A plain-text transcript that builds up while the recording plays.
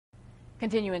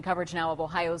Continuing coverage now of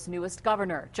Ohio's newest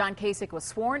governor. John Kasich was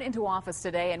sworn into office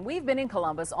today, and we've been in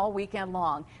Columbus all weekend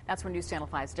long. That's where News Channel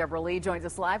 5's Deborah Lee joins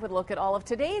us live with a look at all of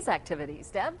today's activities.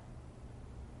 Deb?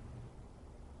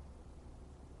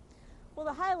 Well,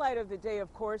 the highlight of the day,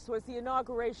 of course, was the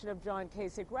inauguration of John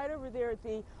Kasich right over there at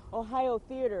the Ohio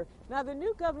Theater. Now, the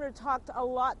new governor talked a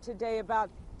lot today about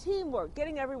teamwork,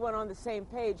 getting everyone on the same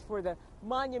page for the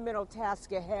monumental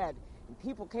task ahead. And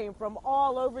people came from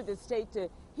all over the state to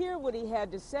hear what he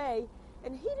had to say,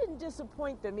 and he didn't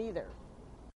disappoint them either.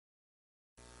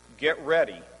 Get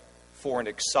ready for an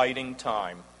exciting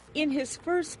time. In his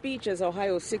first speech as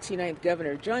Ohio's 69th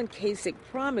governor, John Kasich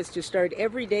promised to start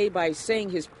every day by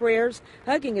saying his prayers,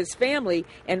 hugging his family,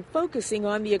 and focusing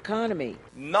on the economy.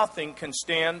 Nothing can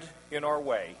stand in our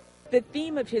way. The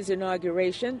theme of his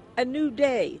inauguration, a new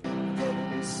day.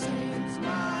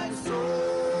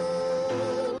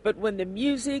 But when the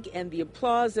music and the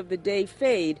applause of the day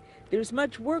fade, there's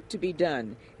much work to be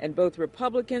done, and both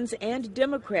Republicans and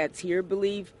Democrats here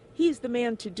believe he's the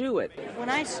man to do it. When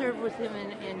I served with him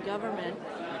in government,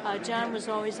 John was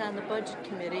always on the budget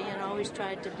committee and always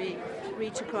tried to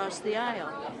reach across the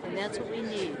aisle, and that's what we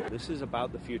need. This is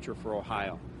about the future for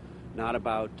Ohio, not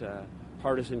about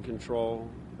partisan control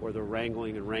or the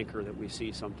wrangling and rancor that we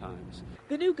see sometimes.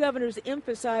 The new governor's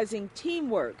emphasizing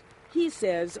teamwork. He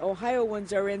says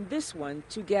Ohioans are in this one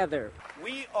together.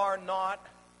 We are not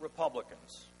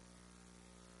Republicans.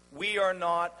 We are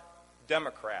not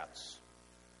Democrats.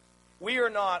 We are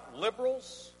not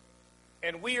liberals,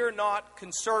 and we are not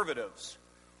conservatives.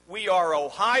 We are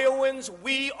Ohioans.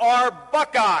 We are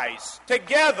Buckeyes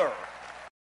together.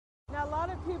 Now, a lot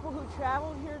of people who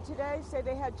traveled here today say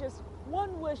they had just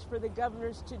one wish for the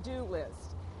governor's to-do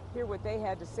list. Hear what they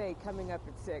had to say coming up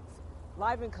at 6.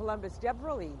 Live in Columbus,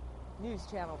 Deborah Lee, News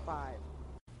Channel 5.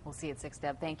 We'll see you at 6,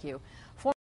 Deb. Thank you.